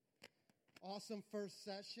Awesome first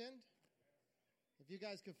session. If you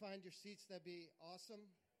guys could find your seats, that'd be awesome.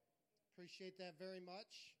 Appreciate that very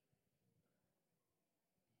much.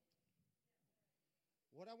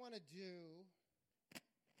 What I want to do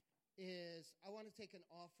is I want to take an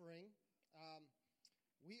offering.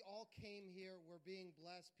 We all came here. We're being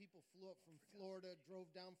blessed. People flew up from Florida,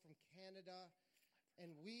 drove down from Canada,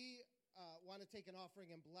 and we want to take an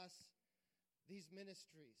offering and bless these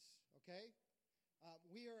ministries, okay?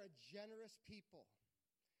 We are a generous people.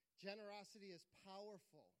 Generosity is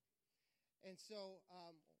powerful. And so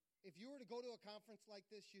if you were to go to a conference like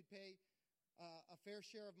this, you'd pay a fair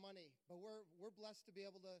share of money. But we're blessed to be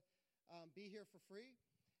able to be here for free.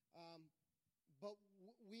 But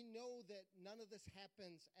we know that none of this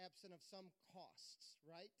happens absent of some costs,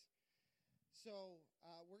 right? So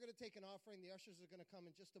we're going to take an offering. The ushers are going to come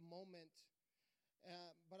in just a moment.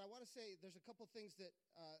 But I want to say there's a couple things that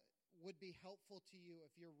would be helpful to you.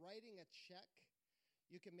 If you're writing a check,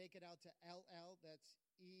 you can make it out to LL, that's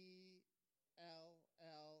ELLEL,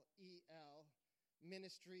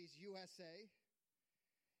 Ministries USA.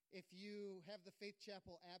 If you have the Faith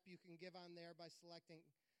Chapel app, you can give on there by selecting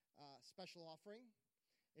special offering.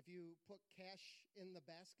 If you put cash in the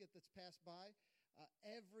basket that's passed by,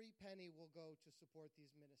 every penny will go to support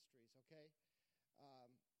these ministries, okay?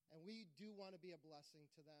 And we do want to be a blessing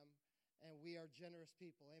to them, and we are generous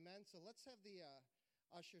people, amen? So let's have the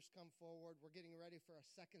ushers come forward. We're getting ready for a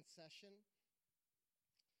second session.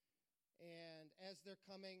 And as they're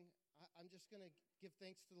coming, I'm just going to give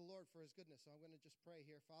thanks to the Lord for his goodness. So I'm going to just pray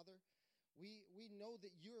here. Father, we know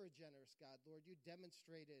that you're a generous God, Lord. You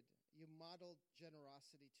modeled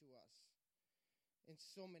generosity to us in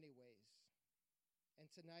so many ways. And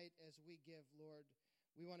tonight, as we give, Lord,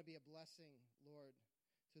 we want to be a blessing, Lord,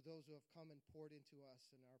 to those who have come and poured into us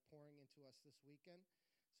and are pouring into us this weekend.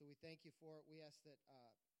 So we thank you for it. We ask that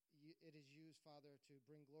it is used, Father, to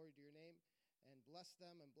bring glory to your name and bless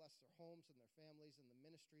them and bless their homes and their families and the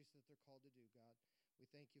ministries that they're called to do, God. We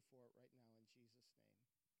thank you for it right now in Jesus' name.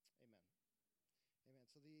 Amen. Amen.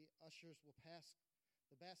 So the ushers will pass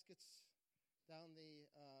the baskets down the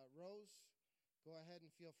rows. Go ahead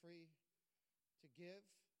and feel free to give.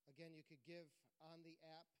 Again, you could give on the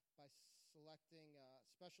app by selecting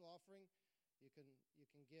special offering. You can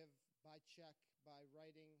give by check by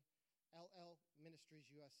writing LL Ministries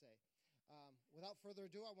USA. Without further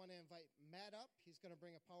ado, I want to invite Matt up. He's going to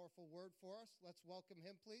bring a powerful word for us. Let's welcome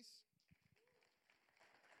him, please.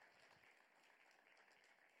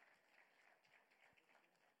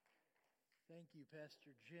 Thank you,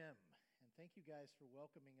 Pastor Jim, and thank you guys for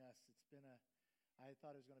welcoming us. I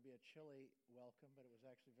thought it was going to be a chilly welcome, but it was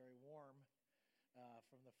actually very warm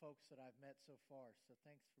from the folks that I've met so far. So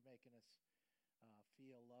thanks for making us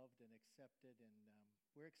feel loved and accepted, and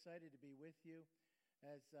we're excited to be with you.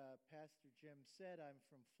 As Pastor Jim said, I'm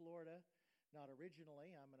from Florida, not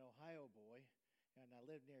originally. I'm an Ohio boy, and I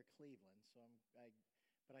live near Cleveland.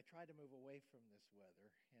 But I try to move away from this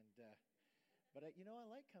weather, But I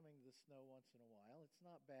like coming to the snow once in a while. It's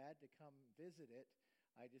not bad to come visit it.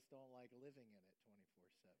 I just don't like living in it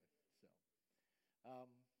 24/7. So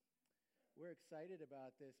we're excited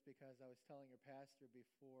about this because I was telling your pastor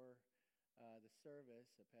before the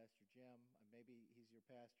service, Pastor Jim, maybe he's your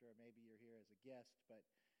pastor or maybe you're here as a guest, but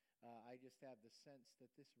I just have the sense that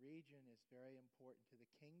this region is very important to the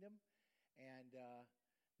kingdom, and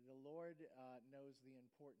the Lord knows the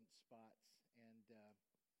important spots, and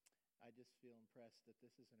I just feel impressed that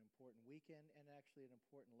this is an important weekend and actually an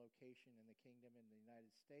important location in the kingdom in the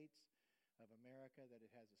United States of America, that it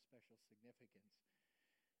has a special significance.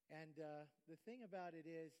 And the thing about it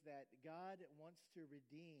is that God wants to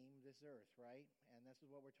redeem this earth, right? And this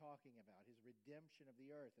is what we're talking about, his redemption of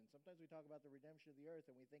the earth. And sometimes we talk about the redemption of the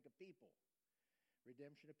earth and we think of people.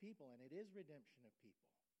 Redemption of people, and it is redemption of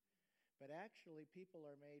people. But actually, people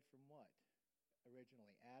are made from what?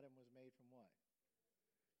 Originally, Adam was made from what?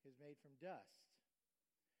 He was made from dust.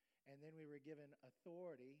 And then we were given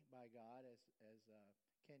authority by God, as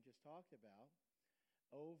Ken just talked about,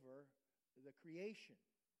 over the creation.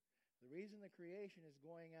 The reason the creation is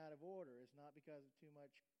going out of order is not because of too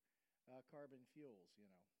much carbon fuels,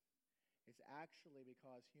 It's actually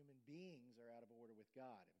because human beings are out of order with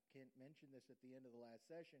God. And Ken mentioned this at the end of the last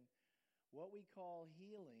session. What we call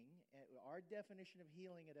healing, our definition of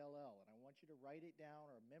healing at LL, and I want you to write it down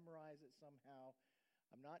or memorize it somehow.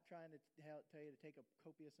 I'm not trying to tell you to take up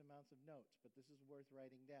copious amounts of notes, but this is worth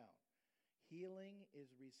writing down. Healing is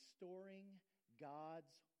restoring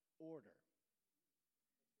God's order.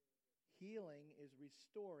 Healing is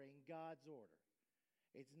restoring God's order.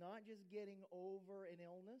 It's not just getting over an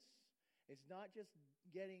illness. It's not just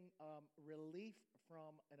getting relief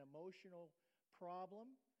from an emotional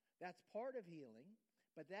problem. That's part of healing,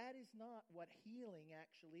 but that is not what healing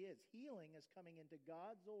actually is. Healing is coming into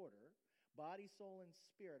God's order, body, soul, and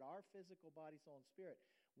spirit, our physical body, soul, and spirit.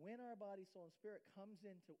 When our body, soul, and spirit comes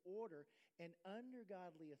into order and under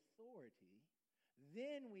godly authority,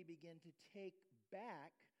 then we begin to take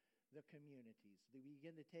back the communities. We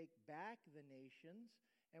begin to take back the nations,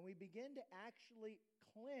 and we begin to actually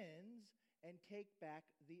cleanse and take back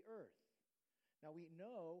the earth. Now we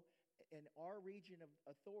know in our region of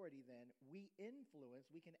authority then, we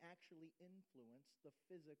can actually influence the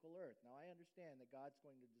physical earth. Now I understand that God's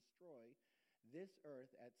going to destroy this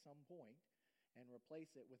earth at some point and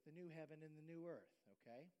replace it with the new heaven and the new earth,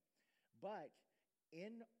 okay? But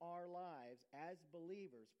in our lives as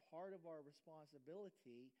believers, part of our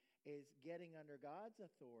responsibility is getting under God's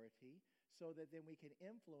authority so that then we can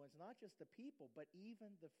influence not just the people, but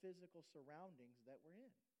even the physical surroundings that we're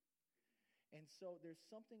in. And so there's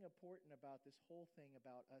something important about this whole thing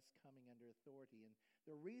about us coming under authority. And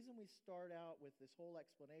the reason we start out with this whole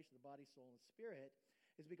explanation of the body, soul, and spirit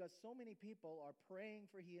is because so many people are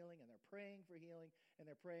praying for healing, and they're praying for healing, and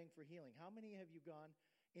they're praying for healing. How many have you gone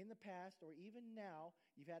in the past or even now,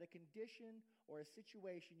 you've had a condition or a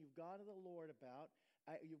situation you've gone to the Lord about,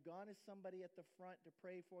 you've gone to somebody at the front to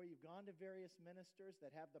pray for you, you've gone to various ministers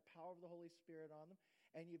that have the power of the Holy Spirit on them,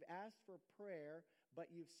 and you've asked for prayer,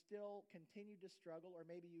 but you've still continued to struggle, or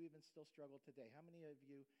maybe you even still struggle today. How many of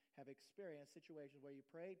you have experienced situations where you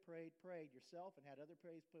prayed yourself and had other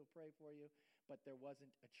people pray for you, but there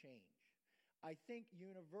wasn't a change? I think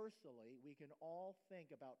universally we can all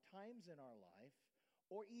think about times in our life,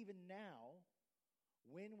 or even now,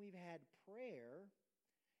 when we've had prayer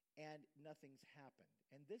and nothing's happened.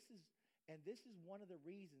 And this is one of the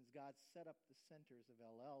reasons God set up the centers of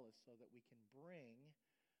LL, is so that we can bring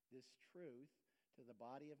this truth to the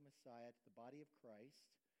body of Messiah, to the body of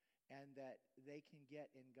Christ, and that they can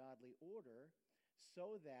get in godly order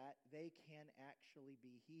so that they can actually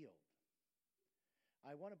be healed.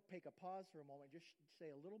 I want to take a pause for a moment, just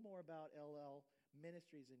say a little more about LL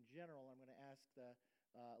Ministries in general. I'm going to ask the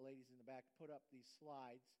ladies in the back to put up these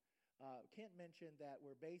slides. Kent mentioned that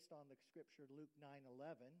we're based on the scripture Luke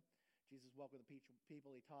 9:11. Jesus welcomed the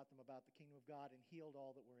people. He taught them about the kingdom of God and healed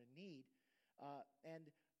all that were in need.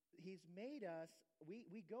 And he's made us,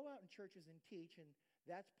 we go out in churches and teach, and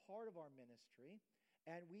that's part of our ministry.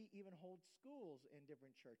 And we even hold schools in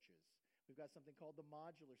different churches. We've got something called the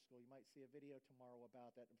Modular School. You might see a video tomorrow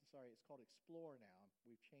about that. I'm sorry, it's called Explore now.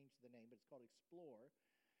 We've changed the name, but it's called Explore.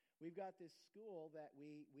 We've got this school that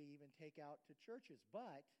we even take out to churches.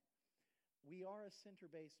 But we are a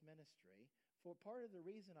center-based ministry. For part of the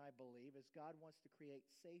reason, I believe, is God wants to create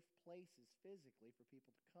safe places physically for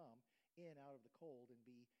people to come in out of the cold and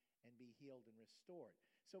be healed and restored.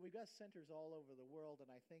 So we've got centers all over the world,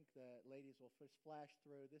 and I think the ladies will first flash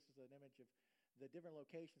through. This is an image of the different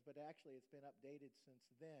locations, but actually it's been updated since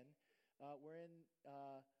then. We're in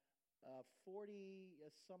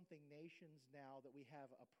 40-something nations now that we have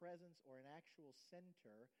a presence or an actual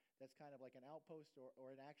center that's kind of like an outpost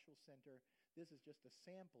or an actual center. This is just a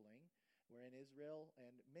sampling. We're in Israel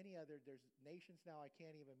and many other, there's nations now I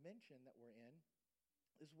can't even mention that we're in.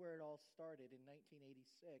 This is where it all started in 1986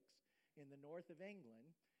 in the north of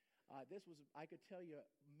England. I could tell you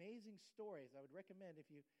amazing stories. I would recommend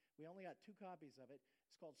we only got 2 copies of it.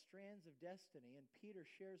 It's called Strands of Destiny, and Peter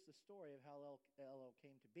shares the story of how LL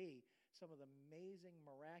came to be, some of the amazing,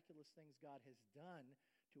 miraculous things God has done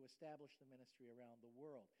to establish the ministry around the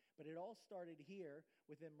world. But it all started here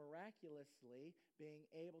with them miraculously being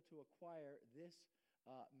able to acquire this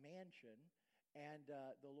mansion, and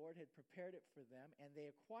the Lord had prepared it for them, and they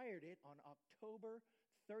acquired it on October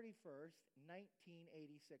 31st,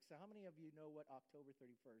 1986. So how many of you know what October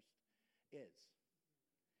 31st is?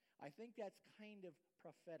 I think that's kind of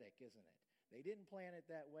prophetic, isn't it? They didn't plan it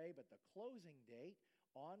that way, but the closing date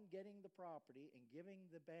on getting the property and giving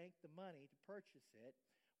the bank the money to purchase it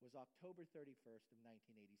was October 31st of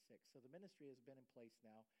 1986. So the ministry has been in place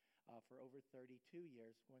now for over 32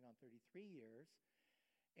 years, going on 33 years.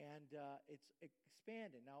 And it's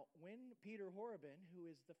expanded. Now, when Peter Horobin, who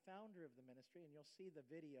is the founder of the ministry, and you'll see the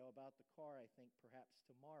video about the car, I think, perhaps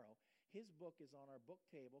tomorrow, his book is on our book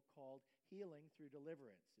table called Healing Through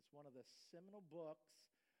Deliverance. It's one of the seminal books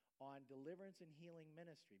on deliverance and healing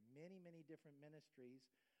ministry. Many, many different ministries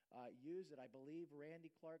use it. I believe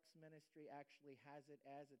Randy Clark's ministry actually has it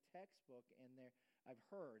as a textbook in there. I've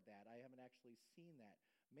heard that. I haven't actually seen that.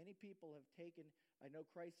 Many people have taken, I know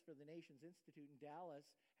Christ for the Nations Institute in Dallas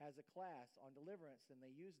has a class on deliverance, and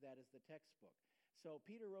they use that as the textbook. So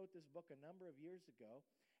Peter wrote this book a number of years ago,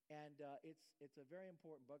 And it's a very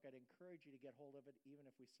important book. I'd encourage you to get hold of it, even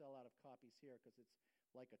if we sell out of copies here, because it's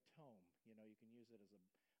like a tome. You know, you can use it as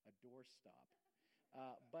a doorstop.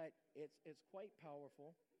 But it's quite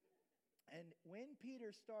powerful. And when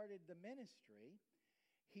Peter started the ministry,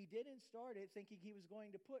 he didn't start it thinking he was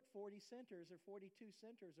going to put 40 centers or 42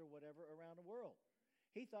 centers or whatever around the world.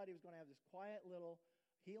 He thought he was going to have this quiet little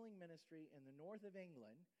healing ministry in the north of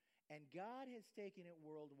England, and God has taken it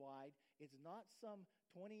worldwide. It's not some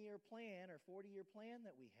 20-year plan or 40-year plan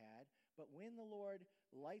that we had, but when the Lord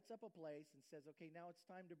lights up a place and says, okay, now it's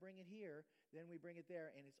time to bring it here, then we bring it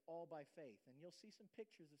there, and it's all by faith. And you'll see some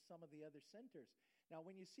pictures of some of the other centers. Now,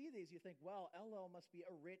 when you see these, you think, wow, LL must be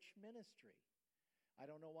a rich ministry. I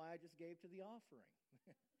don't know why I just gave to the offering.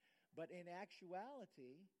 But in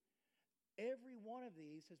actuality, every one of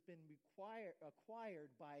these has been acquired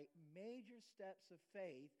by major steps of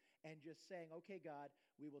faith and just saying, okay, God,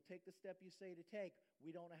 we will take the step you say to take.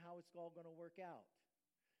 We don't know how it's all going to work out.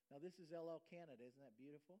 Now, this is LL Canada. Isn't that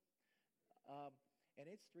beautiful? And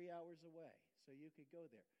it's 3 hours away, so you could go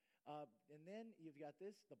there. And then you've got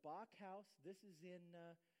this, the Bach House. This is in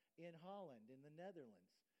Holland, in the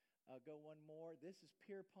Netherlands. Go one more. This is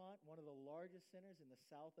Pierpont, one of the largest centers in the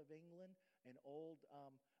south of England, an old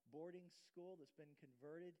boarding school that's been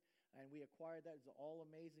converted, and we acquired that. It's an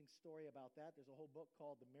all-amazing story about that. There's a whole book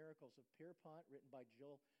called The Miracles of Pierpont, written by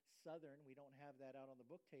Jill Southern. We don't have that out on the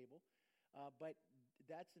book table, but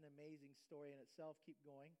that's an amazing story in itself. Keep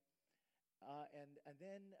going. And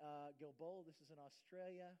then Gilboa, this is in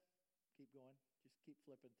Australia. Keep going. Just keep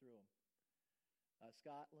flipping through them.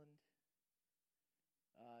 Scotland.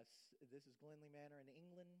 This is Glenley Manor in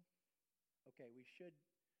England. Okay, we should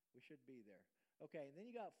be there. Okay, and then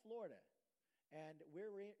you got Florida, and we're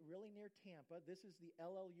really near Tampa. This is the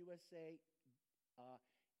LLUSA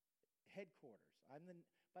headquarters.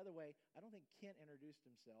 By the way, I don't think Kent introduced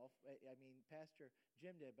himself. I mean, Pastor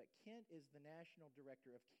Jim did, but Kent is the national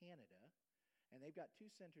director of Canada, and they've got 2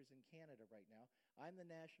 centers in Canada right now. I'm the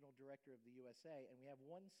national director of the USA, and we have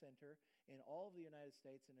 1 center in all of the United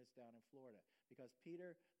States, and it's down in Florida. Because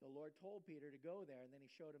Peter, the Lord told Peter to go there, and then he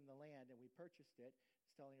showed him the land, and we purchased it. I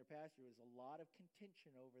was telling your pastor, there was a lot of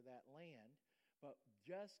contention over that land, but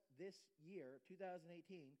just this year, 2018,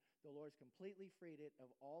 the Lord's completely freed it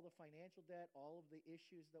of all the financial debt, all of the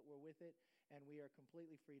issues that were with it, and we are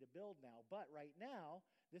completely free to build now. But right now,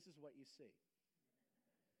 this is what you see.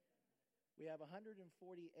 We have 140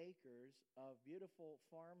 acres of beautiful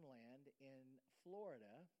farmland in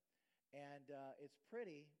Florida, and it's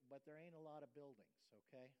pretty, but there ain't a lot of buildings,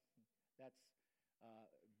 okay? That's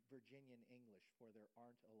Virginian English for there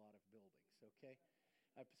aren't a lot of buildings, okay?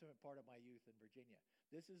 I spent part of my youth in Virginia.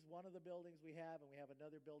 This is one of the buildings we have, and we have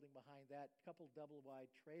another building behind that, a couple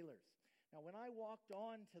double-wide trailers. Now, when I walked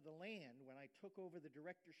on to the land, when I took over the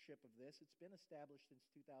directorship of this, it's been established since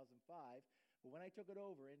 2005, but when I took it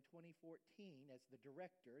over in 2014 as the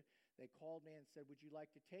director, they called me and said, would you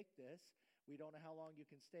like to take this? We don't know how long you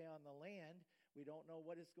can stay on the land. We don't know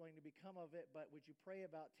what is going to become of it, but would you pray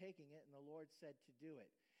about taking it? And the Lord said to do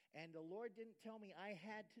it. And the Lord didn't tell me I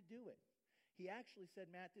had to do it. He actually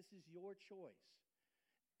said, Matt, this is your choice.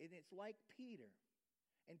 And it's like Peter.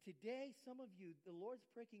 And today, some of you, the Lord's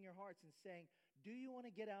pricking your hearts and saying, do you want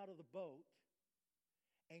to get out of the boat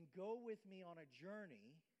and go with me on a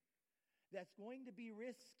journey that's going to be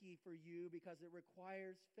risky for you because it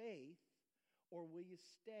requires faith, or will you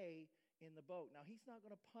stay in the boat? Now, he's not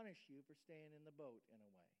going to punish you for staying in the boat in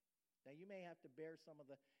a way. Now, you may have to bear some of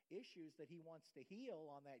the issues that he wants to heal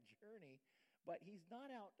on that journey, but he's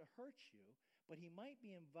not out to hurt you, but he might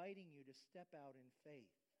be inviting you to step out in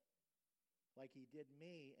faith like he did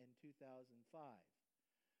me in 2005.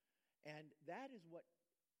 And that is what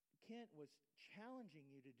Kent was challenging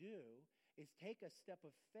you to do, is take a step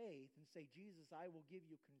of faith and say, Jesus, I will give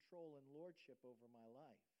you control and lordship over my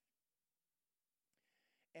life.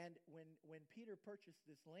 And when Peter purchased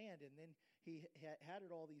this land, and then he had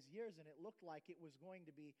it all these years, and it looked like it was going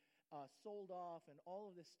to be sold off and all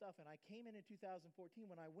of this stuff, and I came in 2014.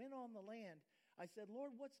 When I went on the land, I said,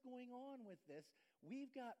 Lord, what's going on with this?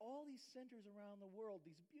 We've got all these centers around the world,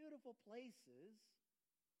 these beautiful places,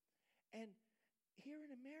 and here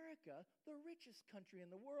in America, the richest country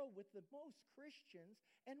in the world with the most Christians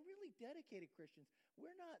and really dedicated Christians.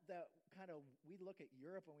 We're not the kind of, we look at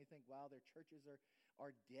Europe and we think, wow, their churches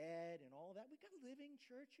are dead and all that. We've got living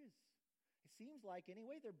churches. It seems like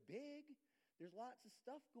anyway, they're big. There's lots of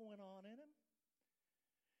stuff going on in them.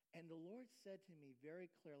 And the Lord said to me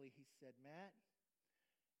very clearly, he said, Matt,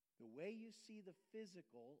 the way you see the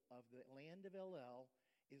physical of the land of LL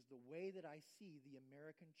is the way that I see the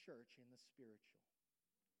American church in the spiritual.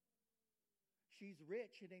 she's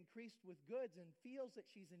rich and increased with goods and feels that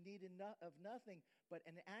she's in need of nothing, but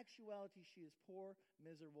in actuality she is poor,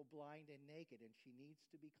 miserable, blind, and naked, and she needs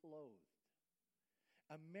to be clothed.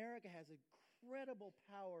 America has incredible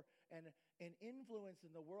power and influence in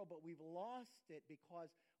the world, but we've lost it because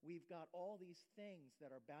we've got all these things that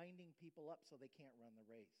are binding people up so they can't run the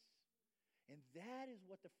race. And that is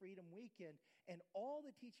what the Freedom Weekend and all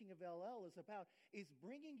the teaching of LL is about, is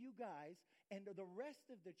bringing you guys and the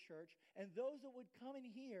rest of the church and those that would come in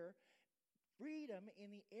here freedom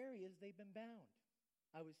in the areas they've been bound.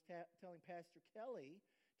 I was telling Pastor Kelly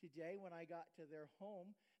today when I got to their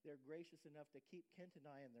home, they're gracious enough to keep Kent and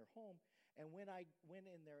I in their home. And when I went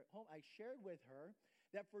in their home, I shared with her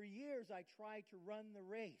that for years I tried to run the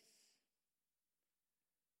race.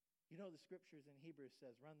 You know, the scriptures in Hebrews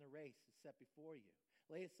says, run the race that's set before you.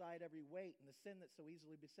 Lay aside every weight and the sin that so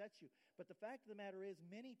easily besets you. But the fact of the matter is,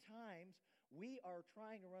 many times we are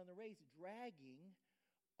trying to run the race, dragging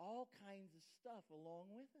all kinds of stuff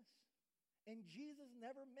along with us. And Jesus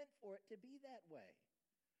never meant for it to be that way.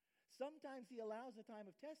 Sometimes he allows a time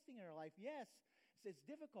of testing in our life. Yes, it's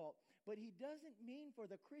difficult, but he doesn't mean for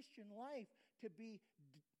the Christian life to be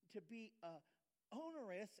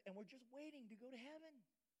onerous and we're just waiting to go to heaven.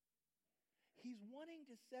 He's wanting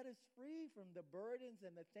to set us free from the burdens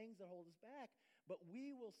and the things that hold us back. But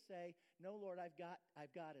we will say, no, Lord, I've got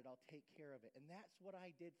it. I'll take care of it. And that's what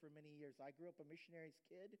I did for many years. I grew up a missionary's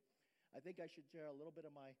kid. I think I should share a little bit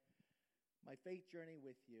of my faith journey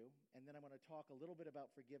with you. And then I'm going to talk a little bit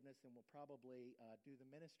about forgiveness, and we'll probably do the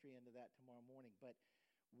ministry into that tomorrow morning. But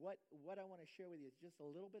what I want to share with you is just a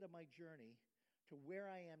little bit of my journey to where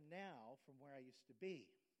I am now from where I used to be.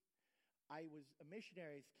 I was a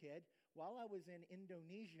missionary's kid. While I was in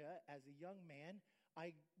Indonesia as a young man,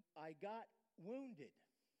 I got wounded.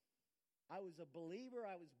 I was a believer.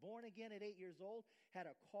 I was born again at 8 years old, had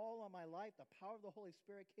a call on my life. The power of the Holy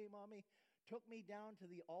Spirit came on me, took me down to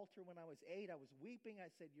the altar when I was 8. I was weeping.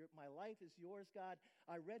 I said, my life is yours, God.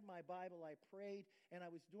 I read my Bible. I prayed, and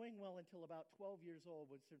I was doing well until about 12 years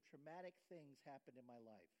old when some traumatic things happened in my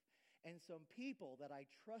life. And some people that I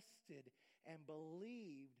trusted and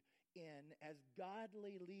believed in as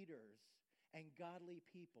godly leaders and godly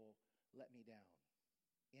people let me down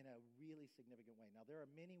in a really significant way. Now, there are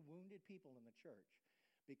many wounded people in the church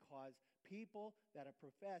because people that are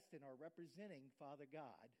professed and are representing Father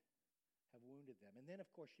God have wounded them. And then, of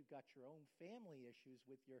course, you've got your own family issues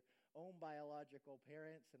with your own biological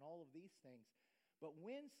parents and all of these things. But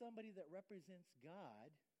when somebody that represents God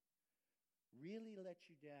really lets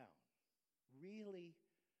you down, really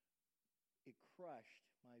it crushed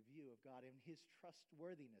my view of God and his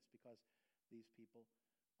trustworthiness, because these people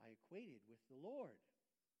I equated with the Lord.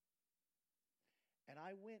 And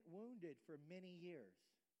I went wounded for many years,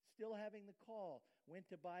 still having the call, went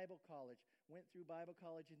to Bible college, went through Bible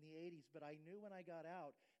college in the 80s, but I knew when I got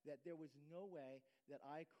out that there was no way that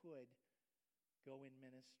I could go in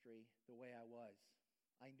ministry the way I was.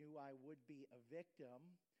 I knew I would be a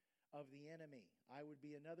victim of the enemy. I would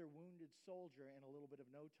be another wounded soldier in a little bit of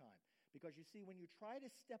no time. Because you see, when you try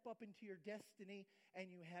to step up into your destiny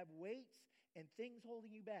and you have weights and things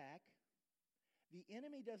holding you back, the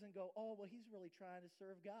enemy doesn't go, oh, well, he's really trying to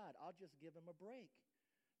serve God. I'll just give him a break.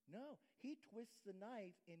 No, he twists the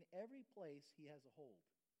knife in every place he has a hold.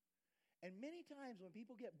 And many times when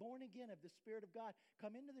people get born again of the Spirit of God,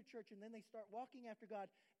 come into the church, and then they start walking after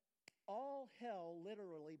God, all hell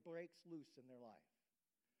literally breaks loose in their life.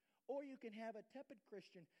 Or you can have a tepid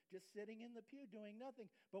Christian just sitting in the pew doing nothing.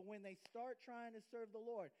 But when they start trying to serve the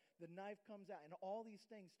Lord, the knife comes out, and all these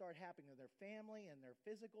things start happening in their family, in their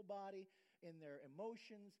physical body, in their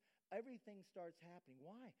emotions. Everything starts happening.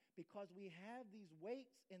 Why? Because we have these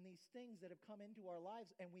weights and these things that have come into our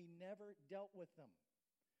lives, and we never dealt with them.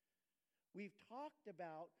 We've talked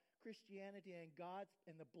about Christianity and God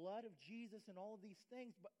and the blood of Jesus and all of these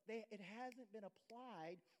things, but it hasn't been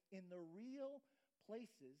applied in the real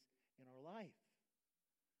places in our life.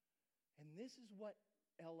 And this is what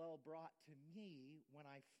LL brought to me when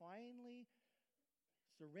I finally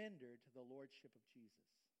surrendered to the Lordship of Jesus.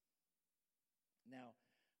 Now,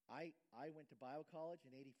 I went to Bible college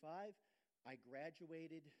in 85. I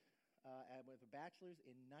graduated with a bachelor's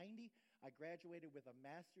in 90. I graduated with a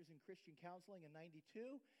master's in Christian counseling in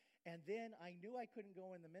 92. And then I knew I couldn't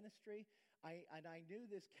go in the ministry. I knew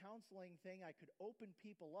this counseling thing, I could open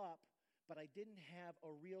people up, but I didn't have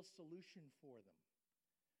a real solution for them.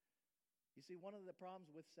 You see, one of the problems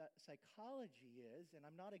with psychology is, and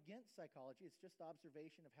I'm not against psychology, it's just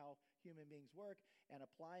observation of how human beings work and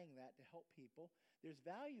applying that to help people. There's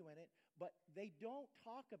value in it, but they don't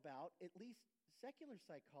talk about, at least secular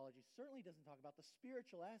psychology certainly doesn't talk about the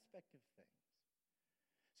spiritual aspect of things.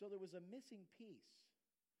 So there was a missing piece.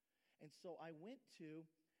 And so I went to,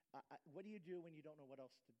 what do you do when you don't know what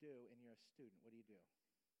else to do and you're a student? What do you do?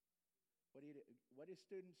 What do you do? What do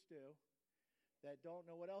students do that don't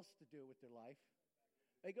know what else to do with their life?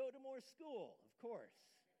 They go to more school, of course.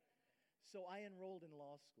 So I enrolled in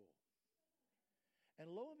law school. And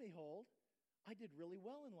lo and behold, I did really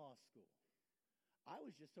well in law school. I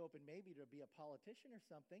was just hoping maybe to be a politician or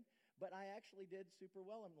something, but I actually did super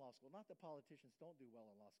well in law school. Not that politicians don't do well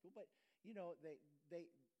in law school, but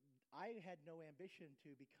I had no ambition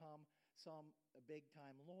to become some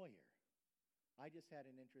big-time lawyer. I just had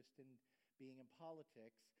an interest in being in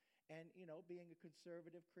politics and, being a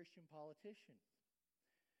conservative Christian politician.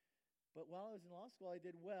 But while I was in law school, I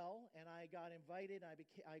did well, and I got invited.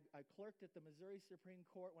 I clerked at the Missouri Supreme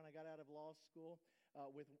Court when I got out of law school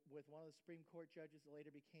with one of the Supreme Court judges that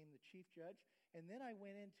later became the chief judge. And then I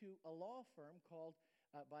went into a law firm called,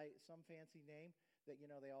 by some fancy name, that,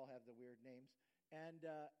 they all have the weird names. And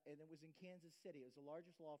it was in Kansas City. It was the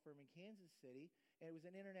largest law firm in Kansas City, and it was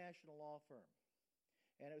an international law firm.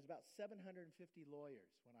 And it was about 750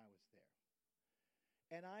 lawyers when I was there.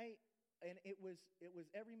 And it was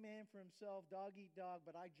every man for himself, dog eat dog,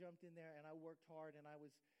 but I jumped in there and I worked hard and I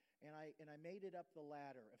made it up the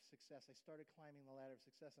ladder of success. I started climbing the ladder of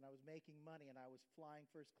success, and I was making money, and I was flying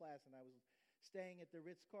first class, and I was staying at the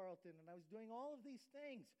Ritz-Carlton, and I was doing all of these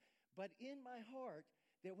things. But in my heart,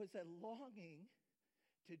 there was a longing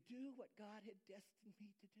to do what God had destined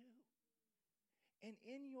me to do. And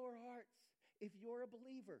in your hearts, if you're a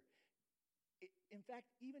believer, in fact,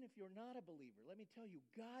 even if you're not a believer, let me tell you,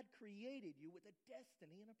 God created you with a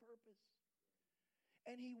destiny and a purpose.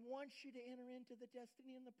 And He wants you to enter into the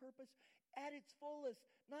destiny and the purpose at its fullest,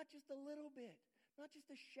 not just a little bit, not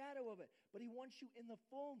just a shadow of it, but He wants you in the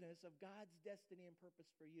fullness of God's destiny and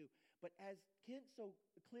purpose for you. But as Kent so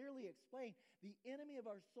clearly explained, the enemy of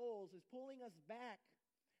our souls is pulling us back.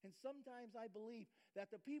 And sometimes I believe that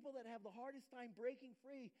the people that have the hardest time breaking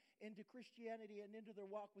free into Christianity and into their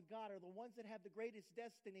walk with God are the ones that have the greatest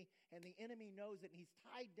destiny, and the enemy knows it, and he's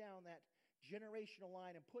tied down that generational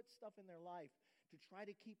line and put stuff in their life to try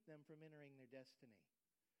to keep them from entering their destiny.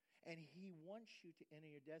 And he wants you to enter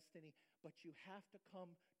your destiny, but you have to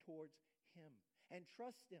come towards Him and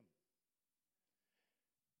trust Him.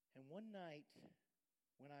 And one night,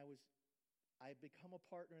 when I'd become a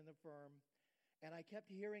partner in the firm, and I kept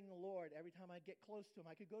hearing the Lord every time I'd get close to Him.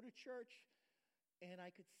 I could go to church, and I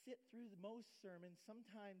could sit through most sermons.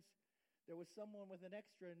 Sometimes there was someone with an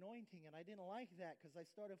extra anointing, and I didn't like that because I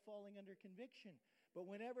started falling under conviction. But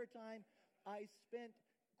whenever time I spent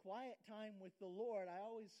quiet time with the Lord, I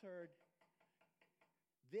always heard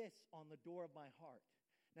this on the door of my heart.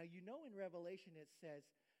 Now, in Revelation it says,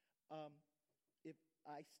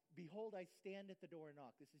 behold, I stand at the door and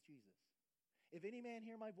knock. This is Jesus. If any man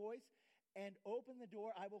hear my voice and open the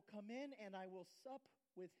door, I will come in and I will sup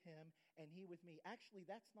with him and he with me. Actually,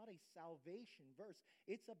 that's not a salvation verse.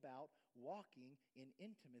 It's about walking in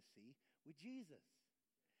intimacy with Jesus.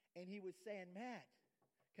 And he was saying, Matt,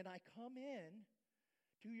 can I come in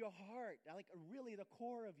to your heart, like really the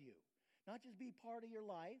core of you? Not just be part of your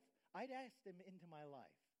life. I'd asked him into my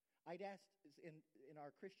life. I'd asked, in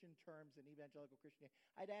our Christian terms, in evangelical Christianity,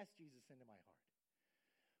 I'd asked Jesus into my heart.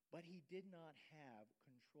 But he did not have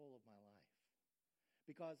control of my life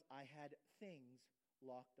because I had things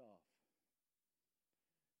locked off.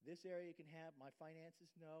 This area you can have, my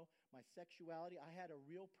finances, no. My sexuality, I had a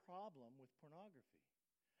real problem with pornography.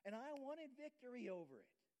 And I wanted victory over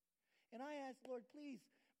it. And I asked, Lord, please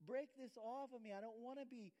break this off of me. I don't want to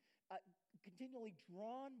be continually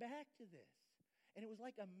drawn back to this. And it was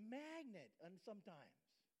like a magnet sometimes.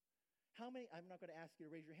 I'm not going to ask you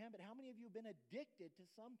to raise your hand, but how many of you have been addicted to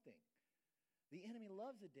something? The enemy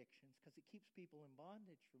loves addictions because it keeps people in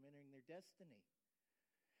bondage from entering their destiny.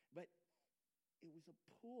 But it was a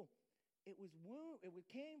pull. It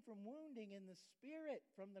came from wounding in the spirit,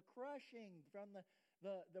 from the crushing, from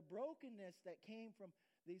the brokenness that came from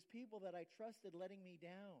these people that I trusted letting me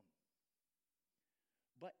down.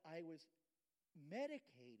 But I was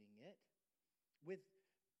medicating it with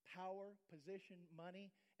power, position,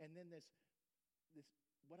 money, and then this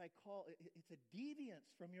what I call, it's a deviance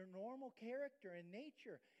from your normal character and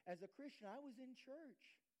nature. As a Christian, I was in church,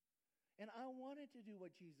 and I wanted to do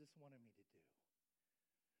what Jesus wanted me to do.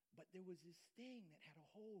 But there was this thing that had a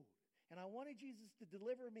hold, and I wanted Jesus to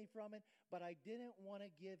deliver me from it, but I didn't want to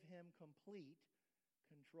give him complete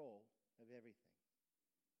control of everything.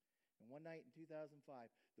 And one night in 2005,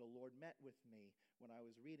 the Lord met with me when I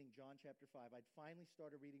was reading John chapter 5. I'd finally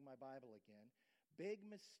started reading my Bible again. Big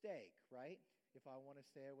mistake, right? If I want to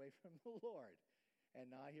stay away from the Lord and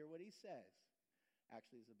not hear what he says.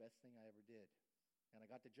 Actually, it was the best thing I ever did. And I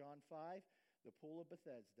got to John 5, the pool of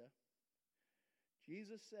Bethesda.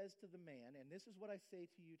 Jesus says to the man, and this is what I say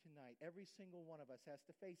to you tonight, every single one of us has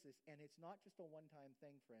to face this, and it's not just a one-time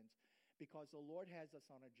thing, friends, because the Lord has us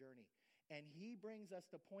on a journey. And he brings us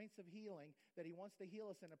to points of healing that he wants to heal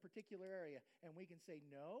us in a particular area, and we can say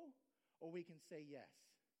no, or we can say yes.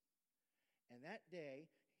 And that day,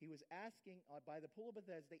 he was asking, by the pool of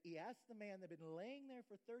Bethesda, he asked the man that had been laying there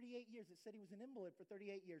for 38 years. It said he was an invalid for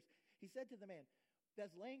 38 years. He said to the man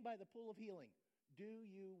that's laying by the pool of healing, do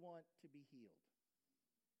you want to be healed?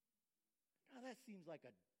 Now, that seems like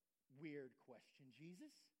a weird question,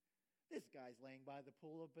 Jesus. This guy's laying by the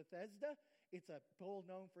pool of Bethesda. It's a pool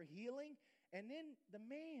known for healing. And then the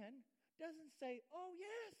man doesn't say, oh,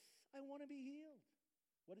 yes, I want to be healed.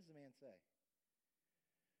 What does the man say?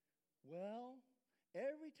 Well,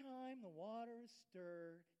 every time the water is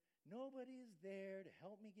stirred, nobody is there to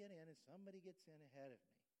help me get in, and somebody gets in ahead of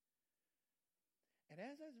me. And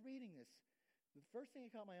as I was reading this, the first thing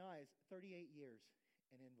that caught my eye is 38 years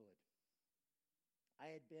an invalid.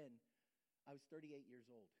 I was 38 years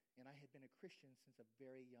old, and I had been a Christian since a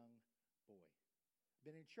very young boy.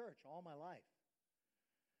 Been in church all my life.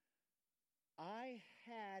 I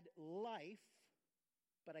had life,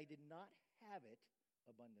 but I did not have it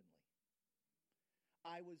abundantly.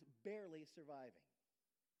 I was barely surviving.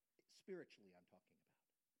 Spiritually, I'm talking about.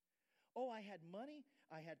 Oh, I had money,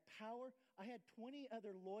 I had power, I had 20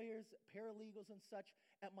 other lawyers, paralegals and such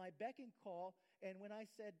at my beck and call, and when I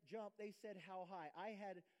said jump, they said how high. I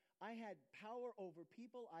had power over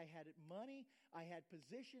people, I had money, I had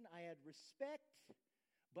position, I had respect,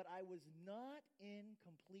 but I was not in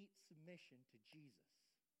complete submission to Jesus.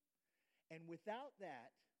 And without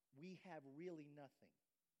that, we have really nothing.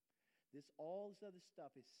 All this other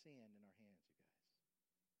stuff is sand in our hands, you guys.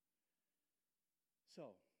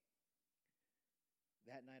 So,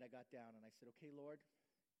 that night I got down and I said, okay, Lord,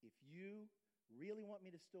 if you really want me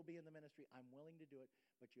to still be in the ministry, I'm willing to do it,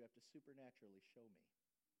 but you have to supernaturally show me.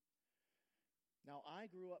 Now, I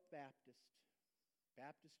grew up Baptist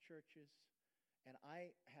churches, and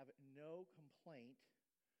I have no complaint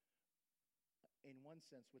in one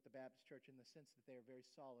sense with the Baptist church in the sense that they are very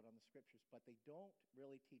solid on the scriptures, but they don't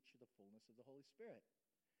really teach you the fullness of the Holy Spirit.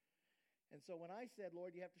 And so when I said,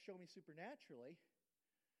 Lord, you have to show me supernaturally,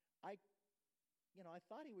 I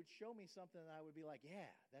thought he would show me something that I would be like, yeah,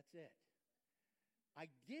 that's it. I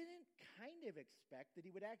didn't kind of expect that he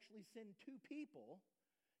would actually send two people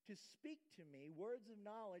to speak to me words of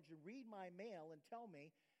knowledge and read my mail and tell me,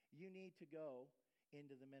 you need to go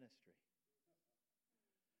into the ministry.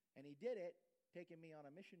 And he did it, taking me on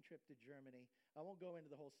a mission trip to Germany. I won't go into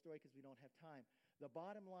the whole story because we don't have time. The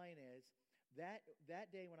bottom line is that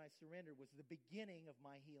day when I surrendered was the beginning of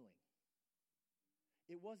my healing.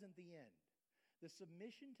 It wasn't the end. The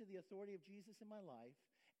submission to the authority of Jesus in my life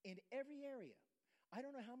in every area. I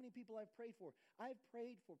don't know how many people I've prayed for. I've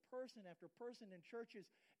prayed for person after person in churches,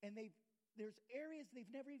 and there's areas they've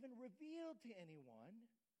never even revealed to anyone,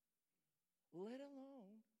 let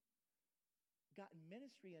alone gotten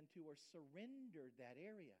ministry into or surrendered that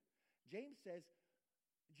area. James says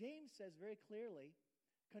very clearly,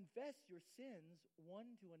 confess your sins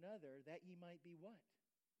one to another that ye might be what?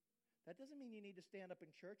 That doesn't mean you need to stand up in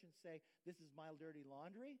church and say, this is my dirty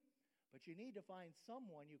laundry, but you need to find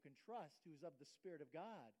someone you can trust who's of the Spirit of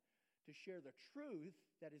God to share the truth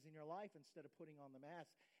that is in your life instead of putting on the mask.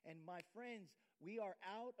 And my friends, we are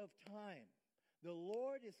out of time. The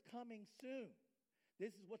Lord is coming soon.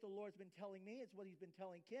 This is what the Lord's been telling me. It's what he's been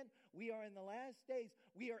telling Ken. We are in the last days.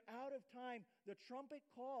 We are out of time. The trumpet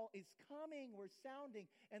call is coming. We're sounding.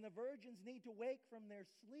 And the virgins need to wake from their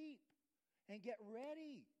sleep and get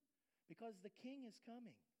ready because the King is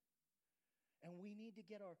coming. And we need to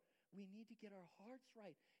get our hearts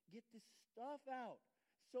right. Get this stuff out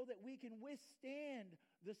so that we can withstand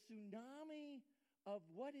the tsunami of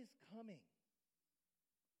what is coming.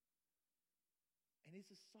 And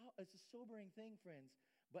it's a sobering thing, friends.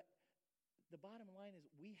 But the bottom line is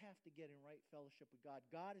we have to get in right fellowship with God.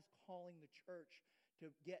 God is calling the church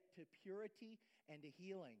to get to purity and to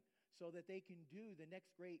healing so that they can do the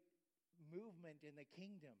next great movement in the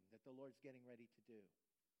kingdom that the Lord's getting ready to do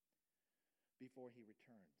before he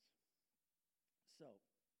returns. So,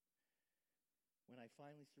 when I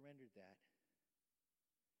finally surrendered that,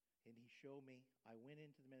 and he showed me, I went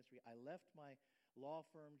into the ministry. I left my law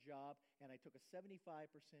firm job, and I took a 75%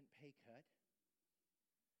 pay cut.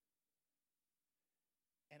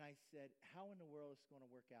 And I said, how in the world is this going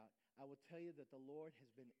to work out? I will tell you that the Lord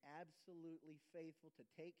has been absolutely faithful to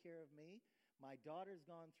take care of me. My daughter's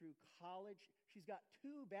gone through college. She's got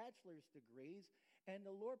 2 bachelor's degrees, And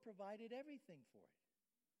the Lord provided everything for it.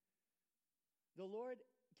 The Lord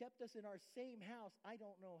kept us in our same house. I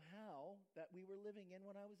don't know how that we were living in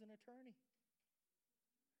when I was an attorney.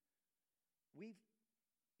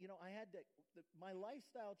 I had to, my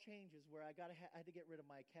lifestyle changes where I had to get rid of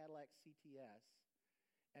my Cadillac CTS,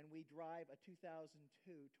 and we drive a 2002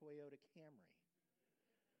 Toyota Camry.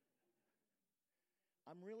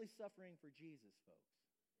 I'm really suffering for Jesus, folks.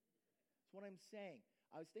 That's what I'm saying.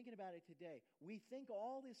 I was thinking about it today. We think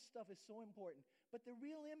all this stuff is so important, but the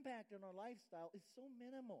real impact on our lifestyle is so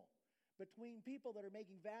minimal between people that are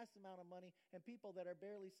making vast amount of money and people that are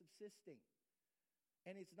barely subsisting.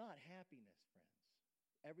 And it's not happiness, friends.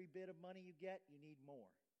 Every bit of money you get, you need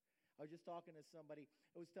more. I was just talking to somebody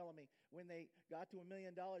who was telling me when they got to $1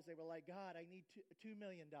 million, they were like, God, I need $2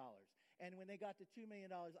 million. And when they got to $2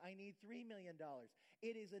 million, I need $3 million.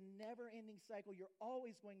 It is a never-ending cycle. You're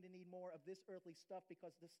always going to need more of this earthly stuff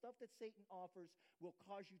because the stuff that Satan offers will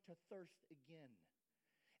cause you to thirst again.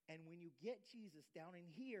 And when you get Jesus down in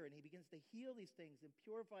here and he begins to heal these things and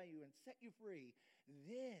purify you and set you free,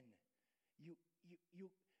 then you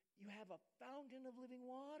have a fountain of living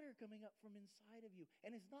water coming up from inside of you.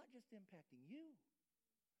 And it's not just impacting you.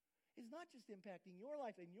 It's not just impacting your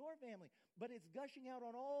life and your family, but it's gushing out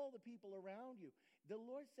on all the people around you. The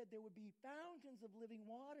Lord said there would be fountains of living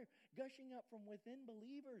water gushing up from within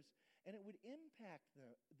believers, and it would impact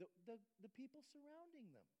the people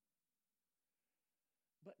surrounding them.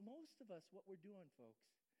 But most of us, what we're doing, folks,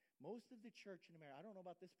 most of the church in America, I don't know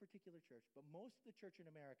about this particular church, but most of the church in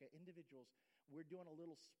America, individuals, we're doing a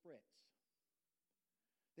little spritz.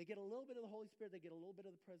 They get a little bit of the Holy Spirit, they get a little bit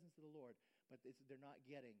of the presence of the Lord, but they're not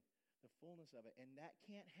getting the fullness of it. And that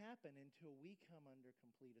can't happen until we come under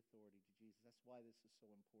complete authority to Jesus. That's why this is so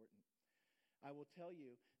important. I will tell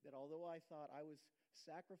you that although I thought I was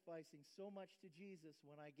sacrificing so much to Jesus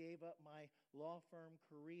when I gave up my law firm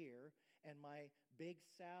career and my big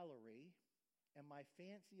salary and my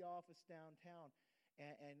fancy office downtown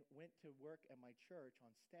and went to work at my church on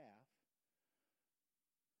staff,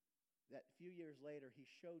 that a few years later he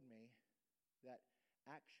showed me that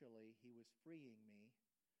actually he was freeing me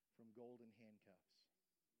from golden handcuffs.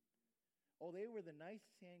 Oh, they were the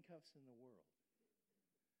nicest handcuffs in the world,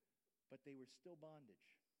 but they were still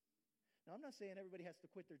bondage. Now, I'm not saying everybody has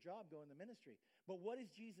to quit their job, go in the ministry, but what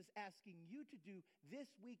is Jesus asking you to do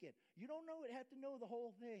this weekend? You don't have to know the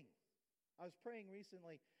whole thing. I was praying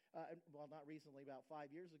recently, not recently, about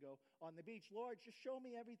 5 years ago, on the beach. Lord, just show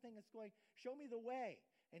me everything that's going, show me the way.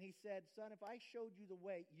 And he said, son, if I showed you the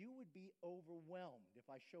way, you would be overwhelmed if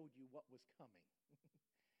I showed you what was coming.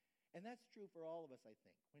 And that's true for all of us, I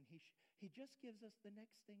think, when he just gives us the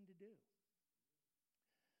next thing to do.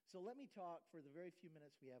 So let me talk for the very few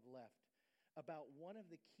minutes we have left about one of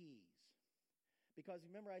the keys. Because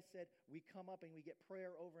remember I said we come up and we get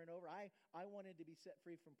prayer over and over. I wanted to be set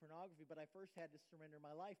free from pornography, but I first had to surrender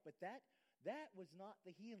my life. But that was not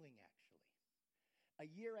the healing, actually. A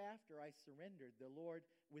year after I surrendered,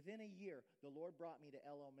 within a year, the Lord brought me to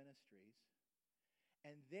LL Ministries.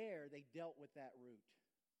 And there they dealt with that root.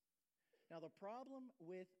 Now the problem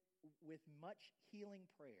with much healing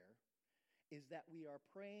prayer is that we are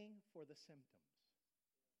praying for the symptoms.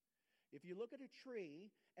 If you look at a tree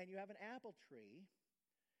and you have an apple tree,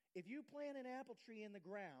 if you plant an apple tree in the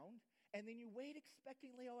ground and then you wait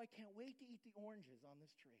expectantly, I can't wait to eat the oranges on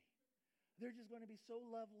this tree. They're just going to be so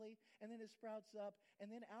lovely, and then it sprouts up, and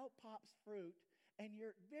then out pops fruit, and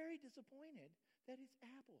you're very disappointed that it's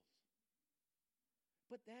apples.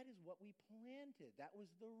 But that is what we planted. That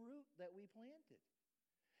was the root that we planted.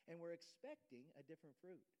 And we're expecting a different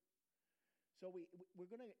fruit. So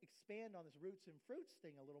we're going to expand on this roots and fruits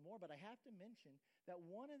thing a little more, but I have to mention that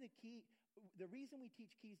the reason we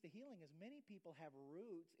teach keys to healing is many people have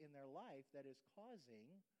roots in their life that is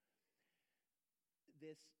causing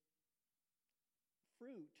this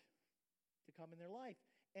fruit to come in their life.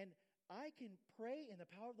 And I can pray in the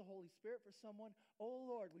power of the Holy Spirit for someone, oh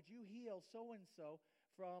Lord, would you heal so-and-so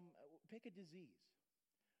from, pick a disease.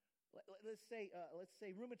 Let's say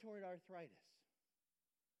rheumatoid arthritis.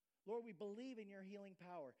 Lord, we believe in your healing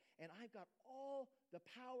power, and I've got all the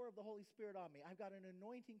power of the Holy Spirit on me. I've got an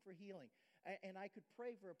anointing for healing, and I could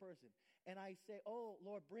pray for a person, and I say, oh,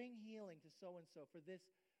 Lord, bring healing to so-and-so for this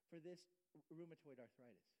rheumatoid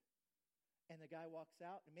arthritis. And the guy walks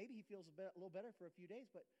out, and maybe he feels a little better for a few days,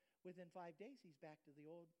 but within 5 days, he's back to the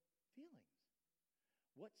old feelings.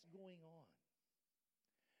 What's going on?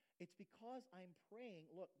 It's because I'm praying.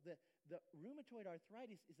 Look, the rheumatoid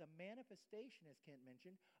arthritis is a manifestation, as Kent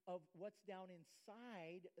mentioned, of what's down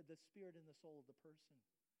inside the spirit and the soul of the person.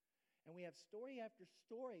 And we have story after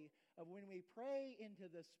story of when we pray into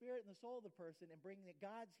the spirit and the soul of the person and bring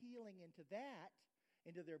God's healing into that,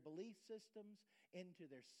 into their belief systems, into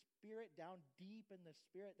their spirit, down deep in the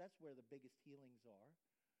spirit. That's where the biggest healings are.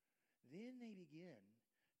 Then they begin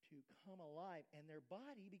to come alive, and their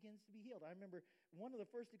body begins to be healed. I remember one of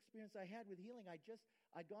the first experiences I had with healing.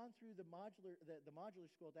 I'd gone through the modular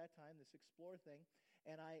school at that time, this Explore thing,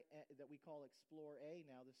 and that we call Explore A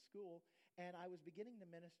now, the school. And I was beginning to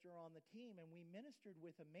minister on the team, and we ministered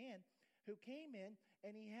with a man who came in,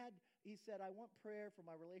 and he said, I want prayer for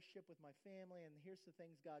my relationship with my family, and here's the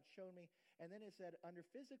things God's shown me. And then it said, under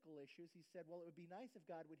physical issues, he said, well, it would be nice if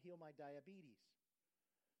God would heal my diabetes.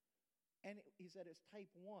 And he said it's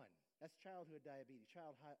type 1. That's childhood diabetes,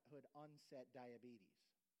 childhood onset diabetes.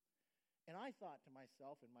 And I thought to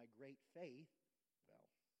myself in my great faith,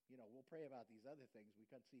 well, we'll pray about these other things. We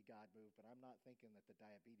can see God move, but I'm not thinking that the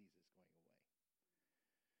diabetes is going away.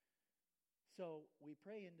 So we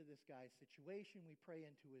pray into this guy's situation. We pray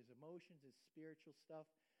into his emotions, his spiritual stuff.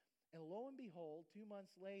 And lo and behold, 2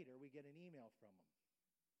 months later, we get an email from him.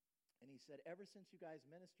 And he said, ever since you guys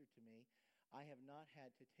ministered to me, I have not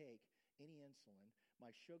had to take any insulin.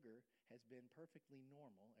 My sugar has been perfectly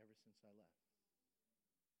normal ever since I left.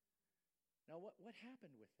 Now, what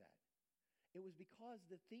happened with that? It was because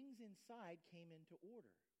the things inside came into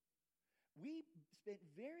order. We spent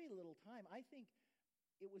very little time. I think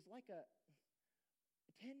it was like 10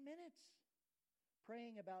 minutes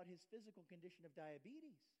praying about his physical condition of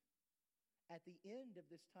diabetes at the end of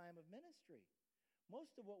this time of ministry.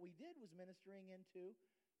 Most of what we did was ministering into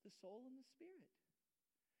the soul and the spirit.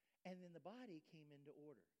 And then the body came into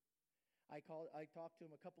order. I talked to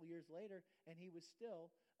him a couple years later, and he was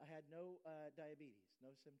still had no diabetes,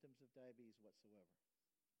 no symptoms of diabetes whatsoever.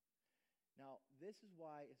 Now, this is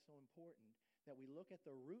why it's so important that we look at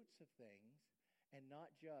the roots of things and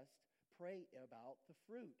not just pray about the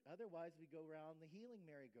fruit. Otherwise, we go around the healing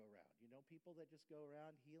merry-go-round. People that just go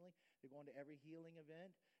around healing, they're going to every healing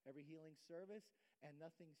event, every healing service, and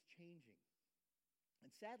nothing's changing. And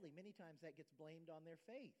sadly, many times that gets blamed on their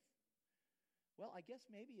faith. Well, I guess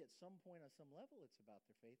maybe at some point on some level it's about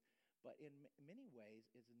their faith, but in many ways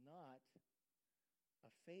it's not a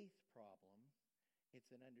faith problem.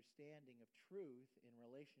 It's an understanding of truth in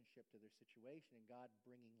relationship to their situation and God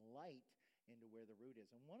bringing light into where the root is.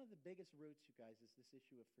 And one of the biggest roots, you guys, is this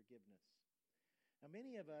issue of forgiveness. Now,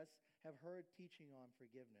 many of us have heard teaching on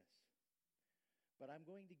forgiveness, but I'm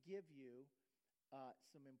going to give you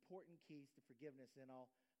some important keys to forgiveness, and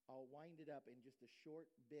I'll wind it up in just a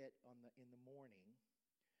short bit in the morning.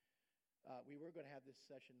 We were going to have this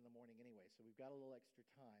session in the morning anyway, so we've got a little extra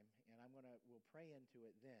time, and we'll pray into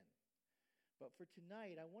it then. But for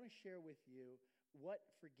tonight, I want to share with you what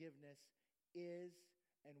forgiveness is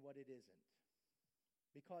and what it isn't,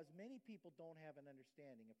 because many people don't have an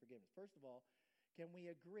understanding of forgiveness. First of all, can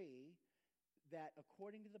we agree that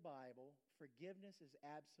according to the Bible, forgiveness is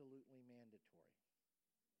absolutely mandatory?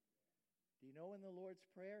 Do you know in the Lord's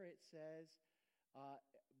Prayer it says,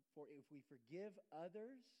 for if we forgive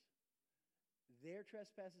others their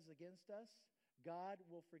trespasses against us, God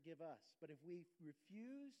will forgive us. But if we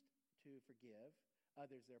refuse to forgive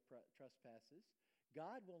others their trespasses,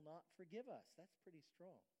 God will not forgive us. That's pretty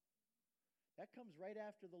strong. That comes right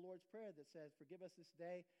after the Lord's Prayer that says, forgive us this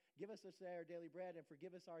day, give us this day our daily bread, and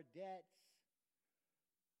forgive us our debts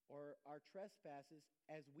or our trespasses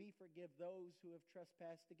as we forgive those who have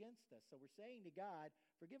trespassed against us. So we're saying to God,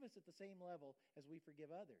 forgive us at the same level as we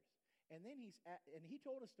forgive others. And then he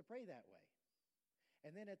told us to pray that way.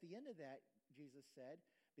 And then at the end of that, Jesus said,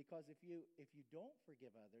 because if you don't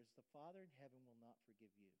forgive others, the Father in heaven will not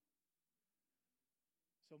forgive you.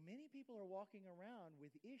 So many people are walking around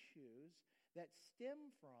with issues that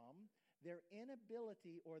stem from their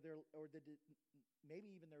inability or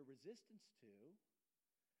maybe even their resistance to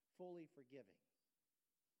fully forgiving.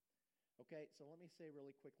 Okay, so let me say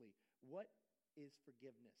really quickly, what is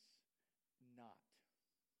forgiveness not?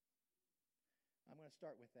 I'm going to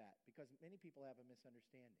start with that because many people have a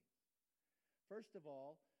misunderstanding. First of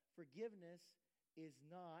all, forgiveness is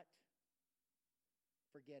not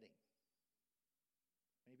forgetting.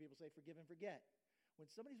 Many people say forgive and forget.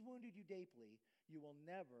 When somebody's wounded you deeply, you will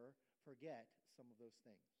never forget some of those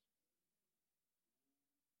things.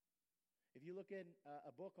 If you look in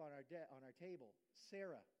a book on our table,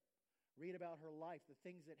 Sarah, read about her life, the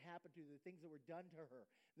things that happened to her, the things that were done to her,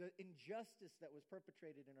 the injustice that was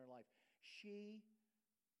perpetrated in her life. She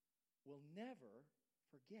will never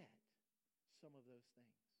forget some of those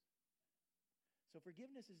things. So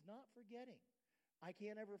forgiveness is not forgetting. I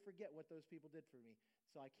can't ever forget what those people did for me,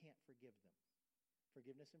 so I can't forgive them.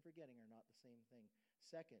 Forgiveness and forgetting are not the same thing.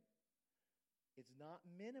 Second, It's not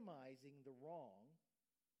minimizing the wrong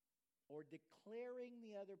or declaring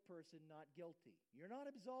the other person not guilty. You're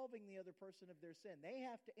not absolving the other person of their sin. They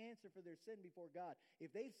have to answer for their sin before God.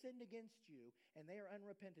 If they've sinned against you and they are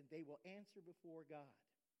unrepentant, they will answer before God.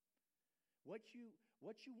 What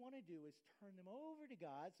you want to do is turn them over to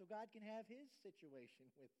God so God can have his situation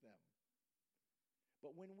with them.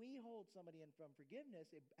 But when we hold somebody in from forgiveness,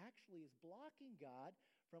 it actually is blocking God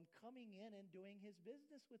from coming in and doing his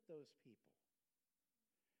business with those people.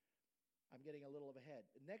 I'm getting a little ahead.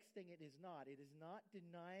 The next thing it is not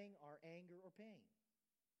denying our anger or pain.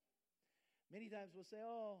 Many times we'll say,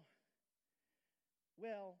 oh,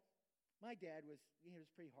 well, my dad was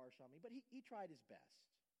pretty harsh on me, but he tried his best.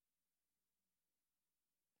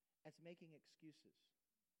 That's making excuses.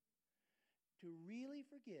 To really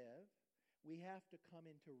forgive, we have to come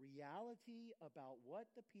into reality about what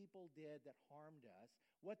the people did that harmed us,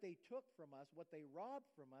 what they took from us, what they robbed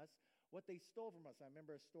from us, what they stole from us. I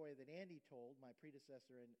remember a story that Andy told, my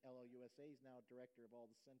predecessor in LLUSA. He's now director of all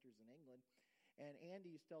the centers in England. And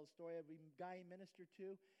Andy used to tell a story of a guy he ministered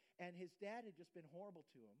to, and his dad had just been horrible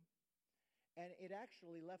to him. And it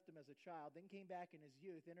actually left him as a child, then came back in his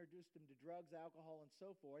youth, introduced him to drugs, alcohol, and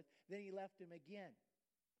so forth. Then he left him again.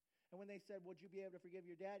 And when they said, would you be able to forgive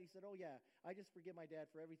your dad? He said, oh yeah, I just forgive my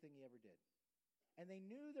dad for everything he ever did. And they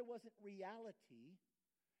knew there wasn't reality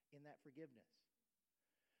in that forgiveness.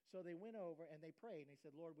 So they went over and they prayed, and they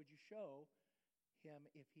said, Lord, would you show him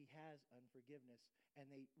if he has unforgiveness?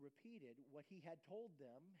 And they repeated what he had told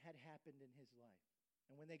them had happened in his life.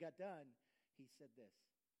 And when they got done, he said this,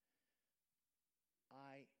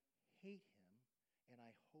 I hate him, and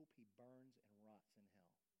I hope he burns and rots in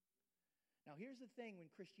hell. Now, here's the thing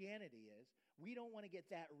when Christianity is, we don't want to get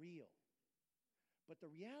that real. But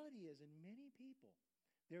the reality is, in many people,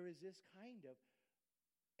 there is this kind of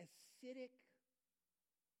acidic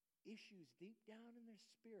issues deep down in their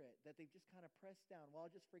spirit that they've just kind of pressed down. Well,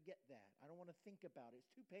 I'll just forget that. I don't want to think about it.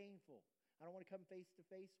 It's too painful. I don't want to come face to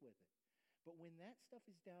face with it. But when that stuff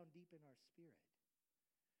is down deep in our spirit,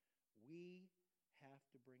 we have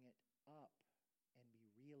to bring it up and be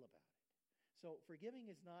real about it. So forgiving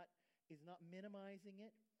is not minimizing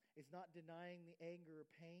it. It's not denying the anger or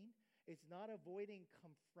pain. It's not avoiding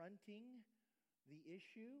confronting the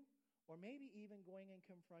issue, or maybe even going and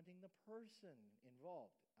confronting the person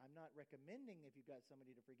involved. I'm not recommending, if you've got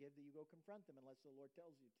somebody to forgive, that you go confront them unless the Lord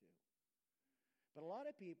tells you to. But a lot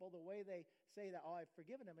of people, the way they say that, oh, I've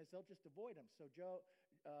forgiven them, is they'll just avoid them. So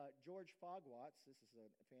George Fogwatz, this is a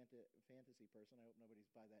fantasy person, I hope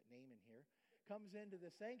nobody's by that name in here, comes into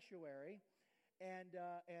the sanctuary, and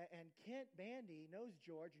Kent Bandy knows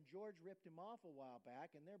George, and George ripped him off a while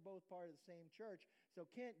back, and they're both part of the same church. So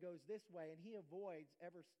Kent goes this way, and he avoids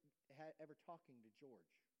ever talking to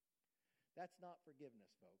George. That's not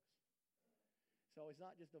forgiveness, folks. So it's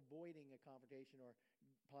not just avoiding a confrontation or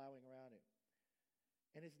plowing around it.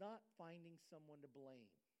 And it's not finding someone to blame.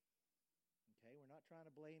 Okay, we're not trying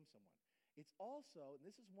to blame someone. It's also, and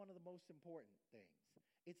this is one of the most important things,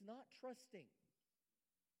 it's not trusting.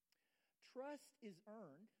 Trust is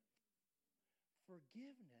earned.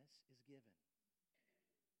 Forgiveness is given.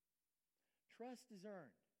 Trust is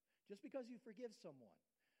earned. Just because you forgive someone.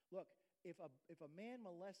 Look, if a man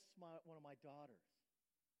molests one of my daughters,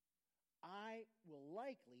 I will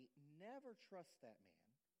likely never trust that man,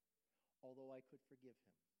 although I could forgive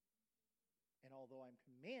him. And although I'm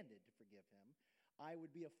commanded to forgive him, I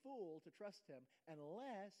would be a fool to trust him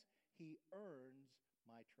unless he earns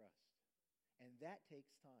my trust. And that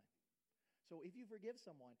takes time. So if you forgive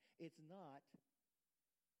someone, it's not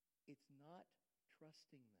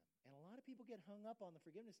trusting them. And a lot of people get hung up on the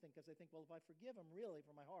forgiveness thing because they think, well, if I forgive them really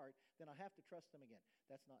from my heart, then I have to trust them again.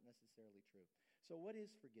 That's not necessarily true. So what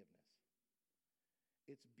is forgiveness?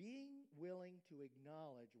 It's being willing to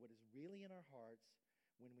acknowledge what is really in our hearts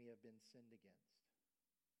when we have been sinned against.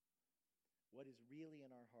 What is really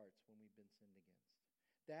in our hearts when we've been sinned against.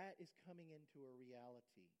 That is coming into a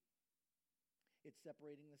reality. It's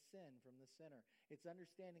separating the sin from the sinner. It's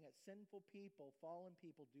understanding that sinful people, fallen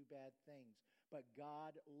people, do bad things. But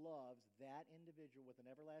God loves that individual with an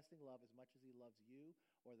everlasting love as much as he loves you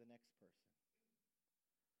or the next person.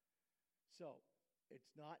 So,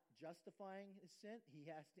 it's not justifying his sin. He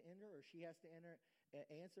has to enter, or she has to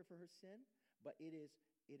answer for her sin. But it is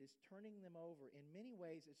turning them over. In many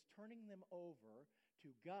ways, it's turning them over to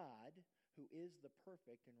God, who is the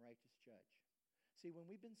perfect and righteous judge. See, when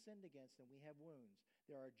we've been sinned against and we have wounds,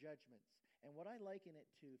 there are judgments. And what I liken it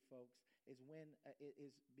to, folks, is when it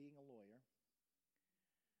is being a lawyer.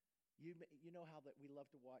 You know how that we love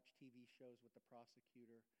to watch TV shows with the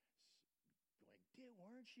prosecutor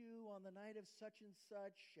going, weren't you on the night of such and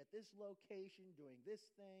such at this location doing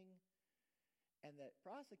this thing? And the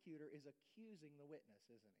prosecutor is accusing the witness,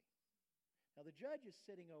 isn't he? Now, the judge is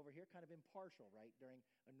sitting over here kind of impartial, right, during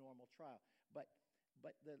a normal trial. But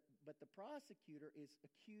the prosecutor is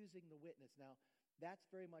accusing the witness. Now, that's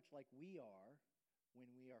very much like we are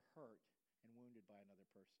when we are hurt and wounded by another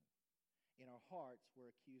person. In our hearts,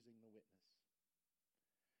 we're accusing the witness.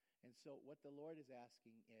 And so what the Lord is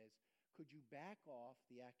asking is, could you back off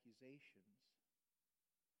the accusations,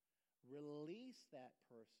 release that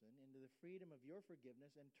person into the freedom of your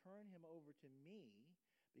forgiveness, and turn him over to me,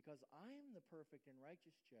 because I am the perfect and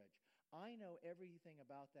righteous judge. I know everything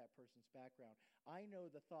about that person's background. I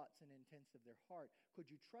know the thoughts and intents of their heart.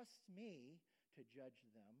 Could you trust me to judge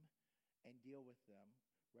them and deal with them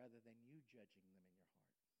rather than you judging them in your heart?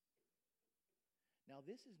 Now,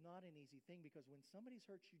 this is not an easy thing, because when somebody's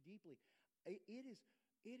hurt you deeply, it is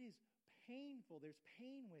painful. There's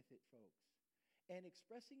pain with it, folks. And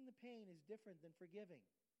expressing the pain is different than forgiving.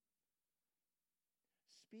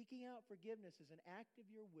 Speaking out forgiveness is an act of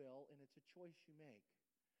your will, and it's a choice you make.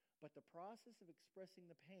 But the process of expressing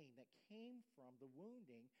the pain that came from the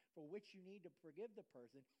wounding for which you need to forgive the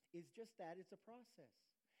person is just that. It's a process.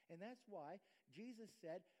 And that's why Jesus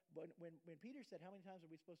said, when Peter said, how many times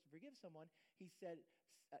are we supposed to forgive someone? He said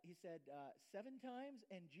 7 times,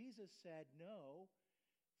 and Jesus said, no,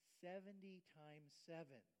 70 times 7,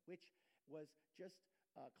 which was just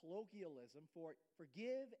colloquialism for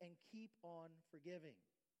forgive and keep on forgiving.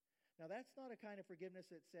 Now, that's not a kind of forgiveness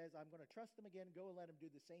that says, I'm going to trust them again, go and let them do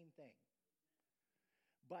the same thing.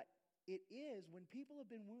 But it is, when you've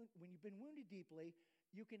been wounded deeply,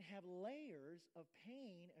 you can have layers of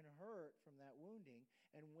pain and hurt from that wounding.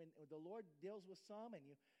 And when the Lord deals with some and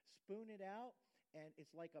you spoon it out, and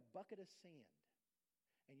it's like a bucket of sand.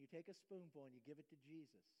 And you take a spoonful and you give it to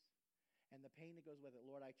Jesus. And the pain that goes with it,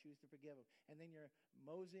 Lord, I choose to forgive them. And then you're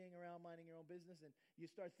moseying around minding your own business, and you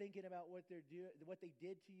start thinking about what they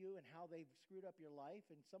did to you and how they've screwed up your life.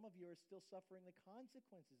 And some of you are still suffering the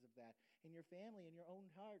consequences of that in your family, in your own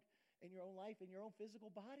heart, in your own life, in your own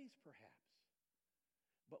physical bodies, perhaps.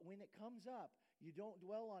 But when it comes up, you don't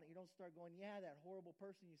dwell on it. You don't start going, yeah, that horrible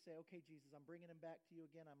person. You say, okay, Jesus, I'm bringing them back to you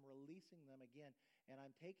again. I'm releasing them again. And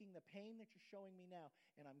I'm taking the pain that you're showing me now,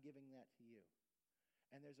 and I'm giving that to you.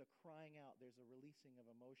 And there's a crying out. There's a releasing of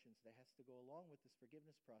emotions that has to go along with this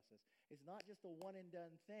forgiveness process. It's not just a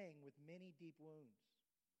one-and-done thing with many deep wounds.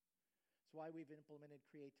 That's why we've implemented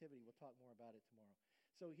creativity. We'll talk more about it tomorrow.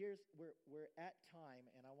 So we're at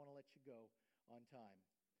time, and I want to let you go on time.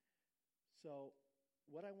 So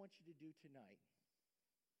what I want you to do tonight,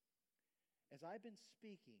 as I've been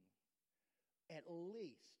speaking, at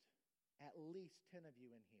least 10 of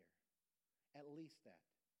you in here, at least that,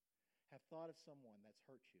 have thought of someone that's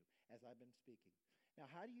hurt you as I've been speaking.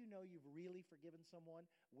 Now, how do you know you've really forgiven someone?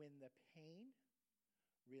 When the pain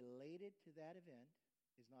related to that event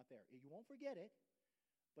is not there. You won't forget it,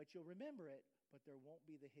 but you'll remember it, but there won't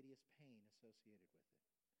be the hideous pain associated with it.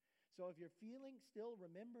 So if you're still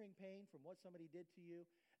remembering pain from what somebody did to you,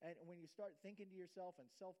 and when you start thinking to yourself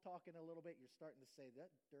and self-talking a little bit, you're starting to say,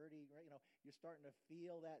 that dirty, right? You're starting to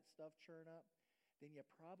feel that stuff churn up, then you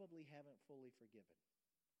probably haven't fully forgiven.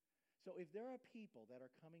 So if there are people that are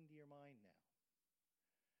coming to your mind now,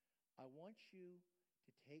 I want you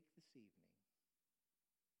to take this evening.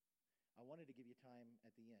 I wanted to give you time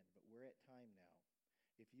at the end, but we're at time now.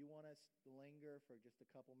 If you want us to linger for just a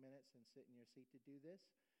couple minutes and sit in your seat to do this,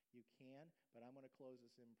 you can, but I'm going to close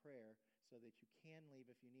this in prayer so that you can leave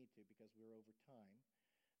if you need to, because we're over time.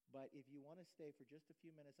 But if you want to stay for just a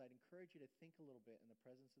few minutes, I'd encourage you to think a little bit in the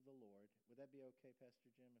presence of the Lord. Would that be okay, Pastor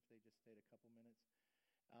Jim, if they just stayed a couple minutes?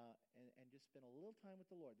 And just spend a little time with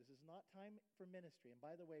the Lord. This is not time for ministry. And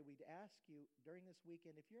by the way, we'd ask you during this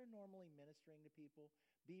weekend, if you're normally ministering to people,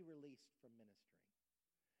 be released from ministering.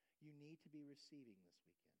 You need to be receiving this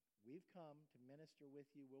weekend. We've come to minister with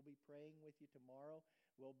you. We'll be praying with you tomorrow.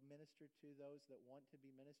 We'll minister to those that want to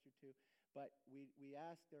be ministered to. But we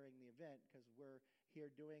ask during the event, because we're here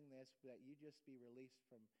doing this, that you just be released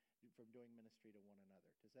from doing ministry to one another.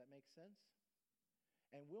 Does that make sense?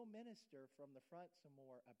 And we'll minister from the front some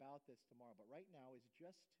more about this tomorrow. But right now is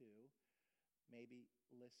just to maybe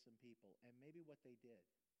list some people and maybe what they did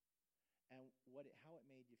and how it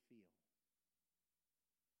made you feel.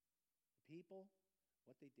 The people,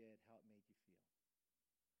 what they did, how it made you feel.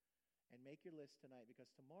 And make your list tonight,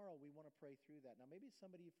 because tomorrow we want to pray through that. Now, maybe it's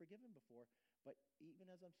somebody you've forgiven before, but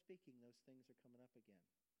even as I'm speaking, those things are coming up again.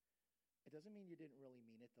 It doesn't mean you didn't really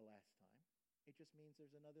mean it the last time. It just means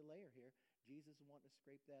there's another layer here. Jesus is wanting to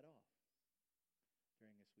scrape that off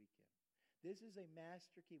during this weekend. This is a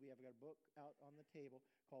master key. We have got a book out on the table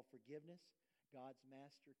called Forgiveness, God's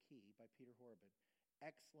Master Key by Peter Horban.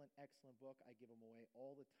 Excellent, excellent book. I give them away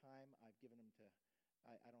all the time. I've given them to,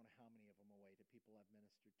 I don't know how many of them away to people I've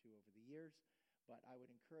ministered to over the years. But I would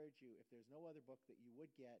encourage you, if there's no other book that you would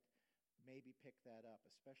get, maybe pick that up,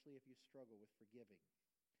 especially if you struggle with forgiving.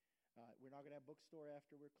 We're not going to have bookstore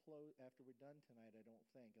after we're done tonight, I don't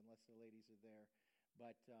think, unless the ladies are there.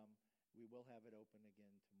 But we will have it open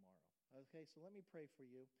again tomorrow. Okay, so let me pray for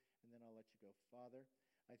you, and then I'll let you go. Father,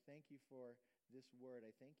 I thank you for this word.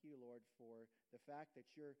 I thank you, Lord, for the fact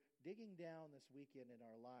that you're digging down this weekend in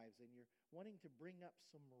our lives, and you're wanting to bring up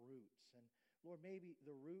some roots. And Lord, maybe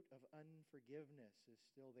the root of unforgiveness is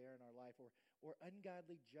still there in our life, or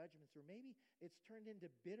ungodly judgments, or maybe it's turned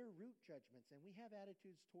into bitter root judgments, and we have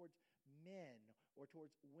attitudes towards men or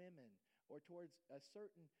towards women or towards a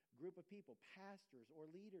certain group of people, pastors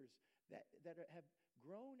or leaders that have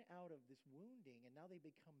grown out of this wounding, and now they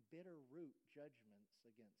become bitter root judgments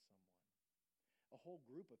against someone, a whole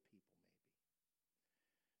group of people maybe.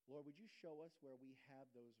 Lord, would you show us where we have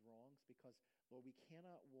those wrongs? Because, Lord, we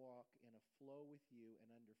cannot walk in a flow with you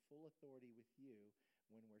and under full authority with you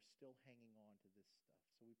when we're still hanging on to this stuff.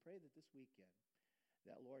 So we pray that this weekend,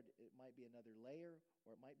 that, Lord, it might be another layer,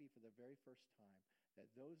 or it might be for the very first time, that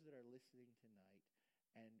those that are listening tonight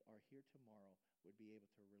and are here tomorrow would be able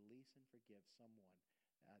to release and forgive someone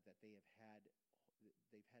that they've had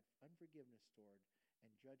unforgiveness toward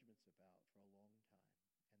and judgments about for a long time,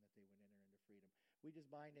 and that they would enter into freedom. We just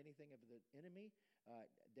bind anything of the enemy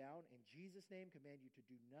down in Jesus' name, command you to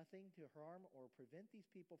do nothing to harm or prevent these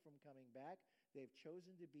people from coming back. They've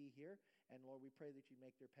chosen to be here, and Lord, we pray that you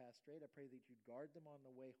make their path straight. I pray that you guard them on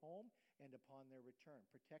the way home and upon their return.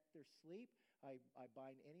 Protect their sleep. I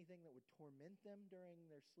bind anything that would torment them during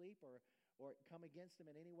their sleep or come against them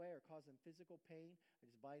in any way or cause them physical pain. I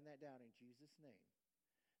just bind that down in Jesus' name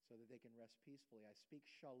so that they can rest peacefully. I speak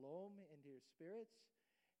shalom into your spirits,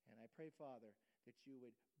 and I pray, Father, that you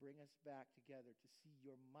would bring us back together to see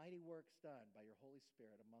your mighty works done by your Holy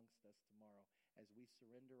Spirit amongst us tomorrow as we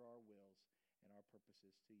surrender our wills and our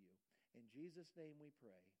purposes to you. In Jesus' name we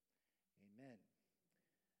pray. Amen.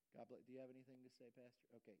 God bless. Do you have anything to say, Pastor?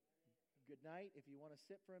 Okay. Good night. If you want to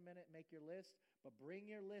sit for a minute, make your list, but bring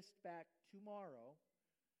your list back tomorrow,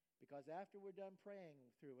 because after we're done praying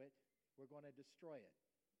through it, we're going to destroy it.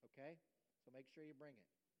 Okay? So make sure you bring it.